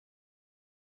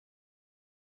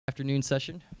Afternoon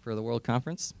session for the World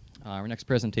Conference. Our next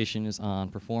presentation is on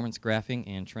performance graphing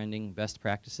and trending best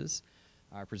practices.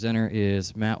 Our presenter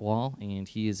is Matt Wall, and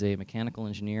he is a mechanical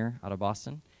engineer out of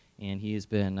Boston, and he has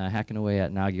been hacking away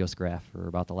at Nagios Graph for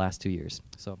about the last 2 years.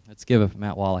 So let's give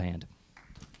Matt Wall a hand.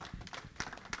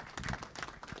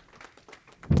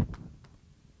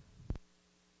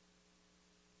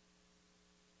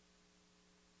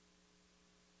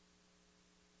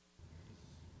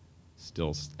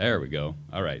 There we go.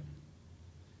 All right.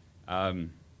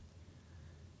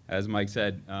 As Mike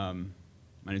said, my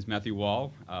name is Matthew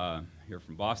Wall, here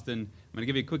from Boston. I'm going to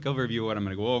give you a quick overview of what I'm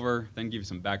going to go over, then give you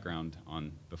some background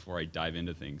on before I dive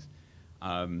into things.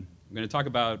 I'm going to talk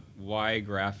about why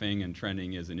graphing and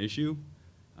trending is an issue.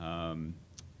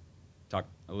 Talk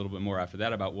a little bit more after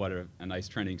that about what a nice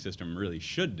trending system really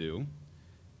should do.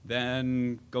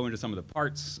 Then go into some of the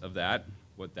parts of that,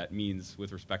 what that means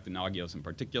with respect to Nagios in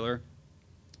particular.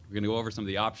 We're going to go over some of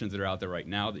the options that are out there right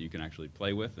now that you can actually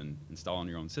play with and install on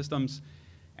your own systems.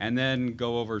 And then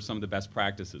go over some of the best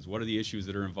practices. What are the issues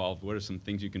that are involved? What are some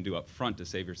things you can do up front to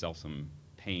save yourself some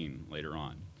pain later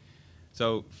on?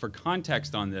 So for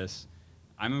context on this,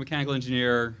 I'm a mechanical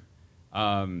engineer.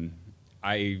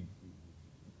 I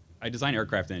design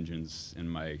aircraft engines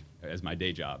as my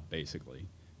day job, basically.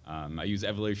 I use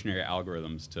evolutionary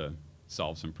algorithms to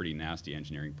solve some pretty nasty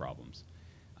engineering problems.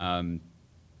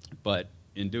 But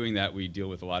in doing that, we deal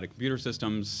with a lot of computer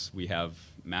systems. We have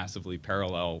massively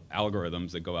parallel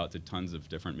algorithms that go out to tons of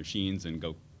different machines and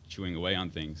go chewing away on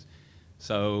things.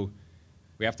 So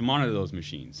we have to monitor those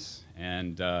machines.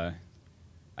 And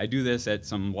I do this at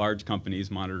some large companies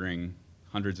monitoring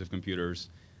hundreds of computers.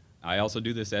 I also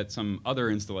do this at some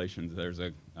other installations. There's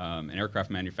an aircraft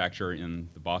manufacturer in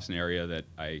the Boston area that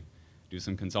I do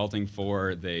some consulting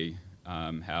for. They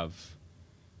have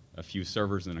a few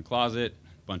servers in a closet,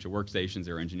 a bunch of workstations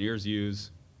their engineers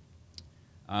use.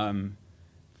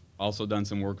 Also done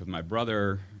some work with my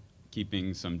brother,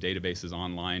 keeping some databases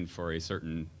online for a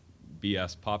certain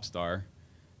BS pop star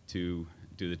to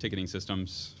do the ticketing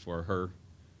systems for her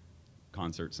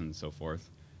concerts and so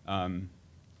forth. I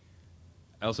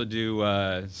also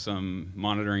do some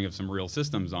monitoring of some real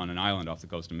systems on an island off the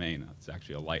coast of Maine. It's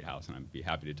actually a lighthouse, and I'd be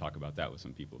happy to talk about that with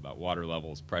some people about water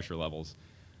levels, pressure levels,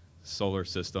 solar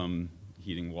system,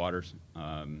 heating water,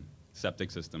 septic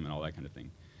system, and all that kind of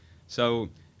thing. So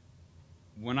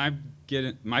when I get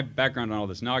in, my background on all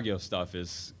this Nagios stuff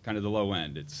is kind of the low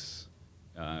end. It's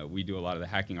we do a lot of the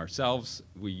hacking ourselves.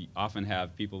 We often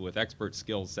have people with expert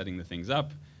skills setting the things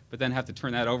up, but then have to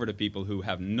turn that over to people who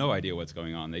have no idea what's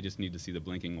going on. They just need to see the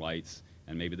blinking lights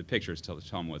and maybe the pictures to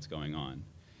tell them what's going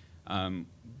on.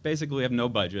 Basically, we have no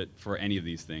budget for any of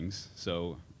these things,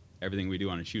 so everything we do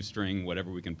on a shoestring,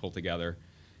 whatever we can pull together.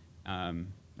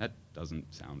 That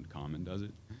doesn't sound common, does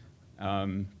it?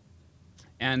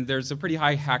 And there's a pretty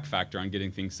high hack factor on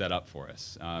getting things set up for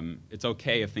us. It's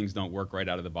okay if things don't work right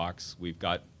out of the box. We've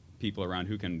got people around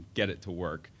who can get it to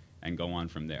work and go on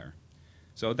from there.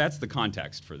 So that's the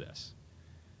context for this.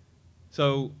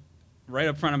 So right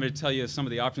up front, I'm going to tell you some of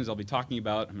the options I'll be talking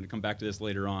about. I'm going to come back to this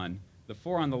later on. The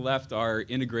four on the left are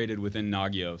integrated within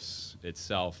Nagios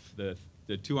itself. The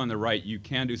two on the right, you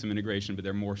can do some integration, but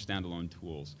they're more standalone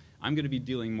tools. I'm going to be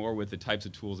dealing more with the types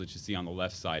of tools that you see on the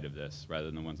left side of this rather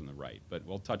than the ones on the right. But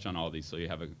we'll touch on all of these so you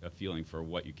have a feeling for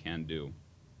what you can do.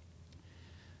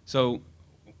 So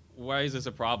why is this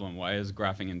a problem? Why is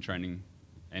graphing and trending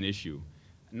an issue?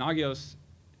 Nagios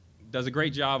does a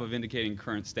great job of indicating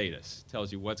current status.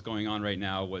 Tells you what's going on right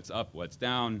now, what's up, what's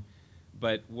down.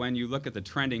 But when you look at the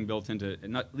trending built into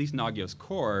at least Nagios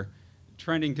core,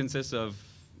 trending consists of,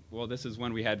 well, this is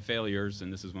when we had failures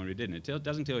and this is when we didn't. It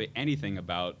doesn't tell you anything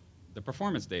about the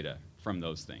performance data from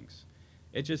those things.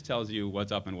 It just tells you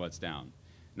what's up and what's down.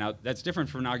 Now, that's different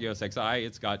from Nagios XI.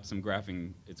 It's got some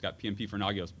graphing, it's got PMP for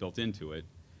Nagios built into it.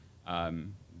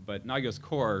 But Nagios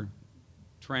core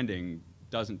trending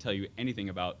doesn't tell you anything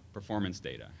about performance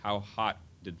data. How hot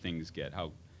did things get?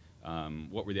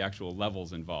 What were the actual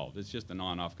levels involved? It's just an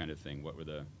on-off kind of thing. What were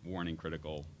the warning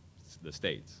critical, the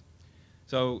states?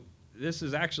 So this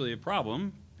is actually a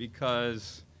problem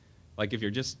because, like, if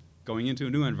you're just going into a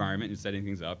new environment and setting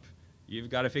things up, you've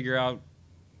got to figure out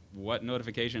what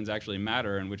notifications actually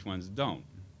matter and which ones don't.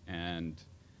 And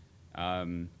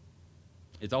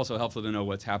it's also helpful to know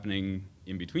what's happening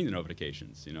in between the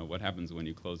notifications. You know, what happens when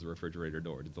you close the refrigerator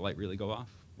door? Did the light really go off?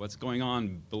 What's going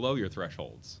on below your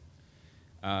thresholds?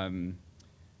 For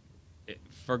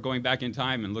going back in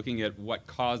time and looking at what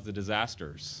caused the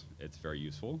disasters, it's very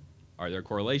useful. Are there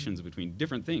correlations between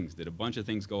different things? Did a bunch of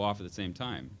things go off at the same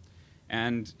time?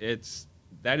 And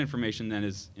that information then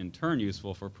is in turn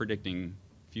useful for predicting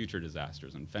future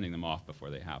disasters and fending them off before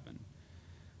they happen.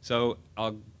 So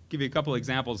I'll give you a couple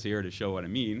examples here to show what I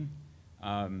mean.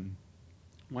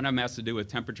 One I'm asked to do with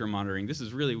temperature monitoring. This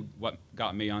is really what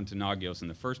got me onto Nagios in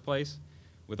the first place.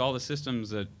 With all the systems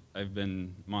that I've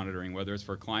been monitoring, whether it's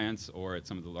for clients or at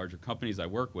some of the larger companies I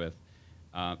work with,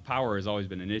 power has always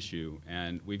been an issue,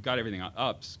 and we've got everything on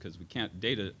ups because we can't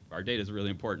our data is really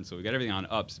important, so we've got everything on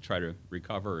ups to try to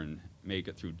recover and make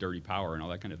it through dirty power and all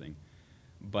that kind of thing.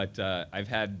 But I've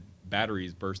had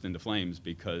batteries burst into flames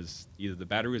because either the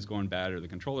battery was going bad or the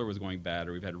controller was going bad,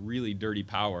 or we've had really dirty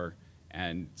power,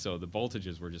 and so the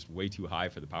voltages were just way too high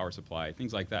for the power supply,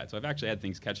 things like that. So I've actually had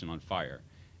things catching on fire.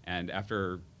 And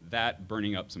after that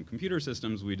burning up some computer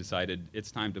systems, we decided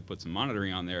it's time to put some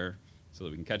monitoring on there so that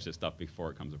we can catch this stuff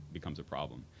before it becomes a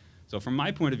problem. So from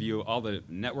my point of view, all the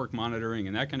network monitoring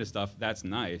and that kind of stuff, that's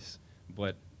nice,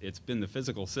 but it's been the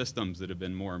physical systems that have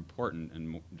been more important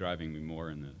and driving me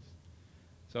more in this.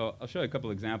 So I'll show you a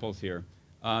couple examples here.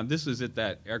 This is at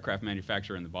that aircraft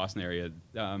manufacturer in the Boston area.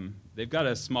 They've got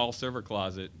a small server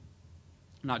closet,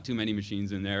 not too many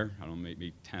machines in there. I don't know,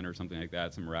 maybe 10 or something like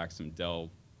that, some racks, some Dell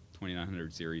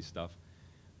 2900 series stuff.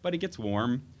 But it gets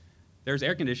warm. There's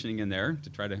air conditioning in there to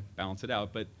try to balance it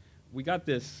out, but we got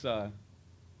this right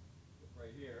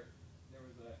here. There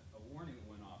was a warning that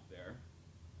went off there,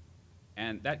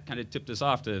 and that kind of tipped us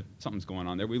off to something's going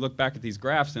on there. We looked back at these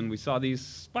graphs and we saw these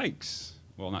spikes.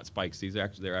 Well, not spikes.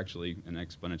 They're actually an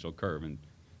exponential curve and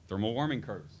thermal warming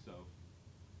curves. So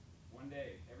one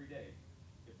day, every day,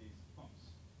 get these pumps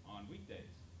on weekdays,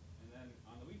 and then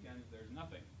on the weekends there's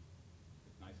nothing.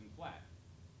 It's nice and flat,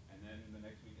 and then the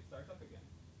next week it starts up again.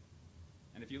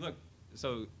 And if you look,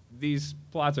 so these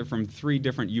plots are from 3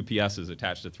 different UPSs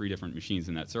attached to 3 different machines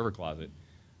in that server closet.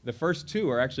 The first 2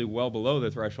 are actually well below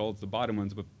the thresholds. The bottom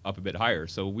one's up a bit higher.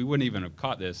 So we wouldn't even have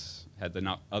caught this had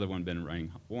the other one been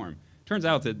running warm. Turns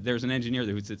out that there's an engineer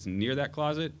who sits near that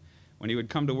closet. When he would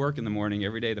come to work in the morning,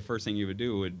 every day the first thing he would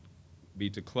do would be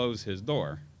to close his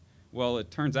door. Well,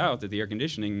 it turns out that the air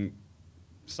conditioning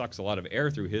sucks a lot of air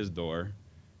through his door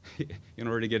in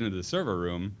order to get into the server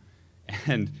room,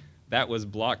 and that was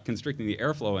constricting the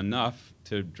airflow enough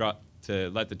to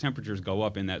let the temperatures go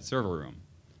up in that server room.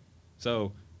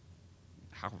 So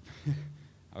how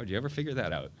would you ever figure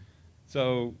that out?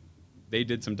 So they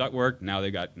did some duct work. Now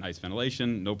they got nice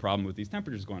ventilation, no problem with these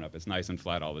temperatures going up. It's nice and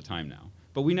flat all the time now.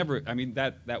 But we never, I mean,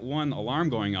 that one alarm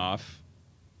going off,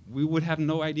 we would have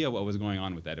no idea what was going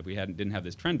on with that if we didn't have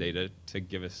this trend data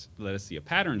to let us see a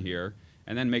pattern here,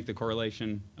 and then make the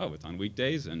correlation, oh, it's on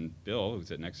weekdays, and Bill, who's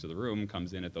sitting next to the room,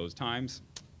 comes in at those times.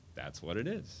 That's what it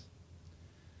is.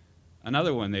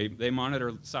 Another one, they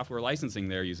monitor software licensing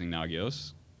there using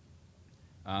Nagios.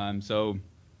 So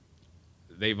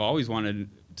they've always wanted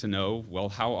to know, well,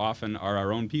 how often are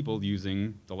our own people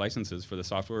using the licenses for the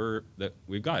software that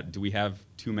we've got? Do we have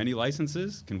too many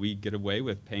licenses? Can we get away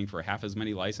with paying for half as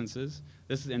many licenses?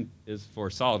 This is for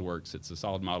SolidWorks. It's a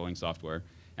solid modeling software,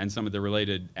 and some of the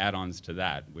related add-ons to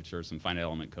that, which are some finite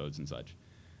element codes and such.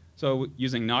 So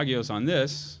using Nagios on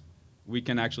this, we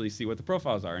can actually see what the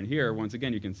profiles are. And here, once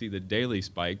again, you can see the daily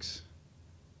spikes.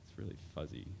 It's really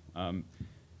fuzzy.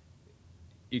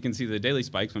 You can see the daily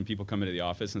spikes when people come into the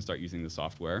office and start using the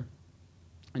software.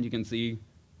 And you can see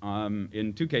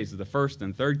in 2 cases, the first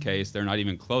and third case, they're not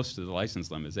even close to the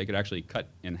license limits. They could actually cut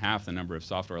in half the number of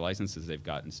software licenses they've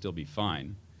got and still be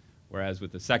fine. Whereas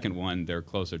with the second one, they're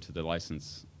closer to the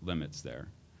license limits there.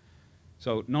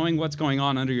 So knowing what's going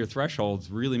on under your thresholds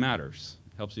really matters.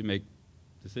 It helps you make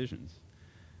decisions.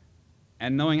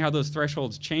 And knowing how those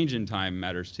thresholds change in time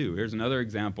matters too. Here's another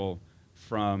example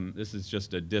from, this is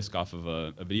just a disk off of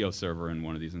a video server in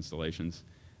one of these installations.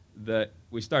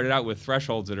 We started out with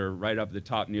thresholds that are right up at the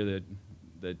top near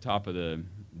the top of the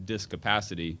disk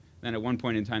capacity. Then at one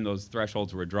point in time, those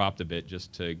thresholds were dropped a bit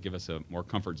just to give us a more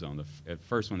comfort zone. At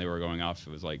first, when they were going off,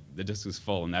 it was like the disk is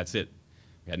full and that's it.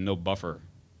 We had no buffer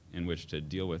in which to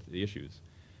deal with the issues.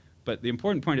 But the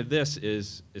important point of this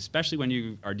is, especially when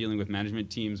you are dealing with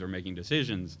management teams or making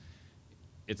decisions,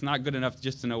 it's not good enough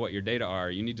just to know what your data are.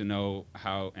 You need to know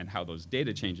how those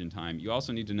data change in time. You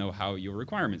also need to know how your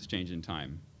requirements change in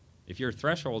time. If your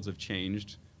thresholds have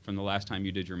changed from the last time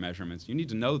you did your measurements, you need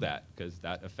to know that because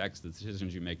that affects the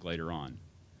decisions you make later on.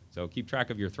 So keep track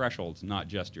of your thresholds, not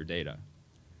just your data.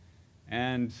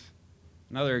 And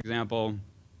another example,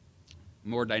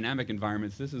 more dynamic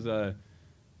environments. This is a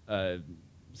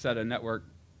set of network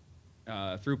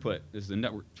throughput. This is a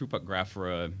network throughput graph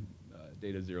for a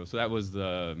data zero. So that was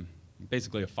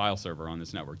basically a file server on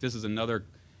this network. This is another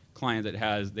client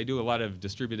that they do a lot of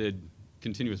distributed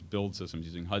continuous build systems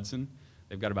using Hudson.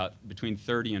 They've got about between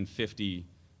 30 and 50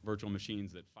 virtual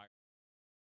machines that fire.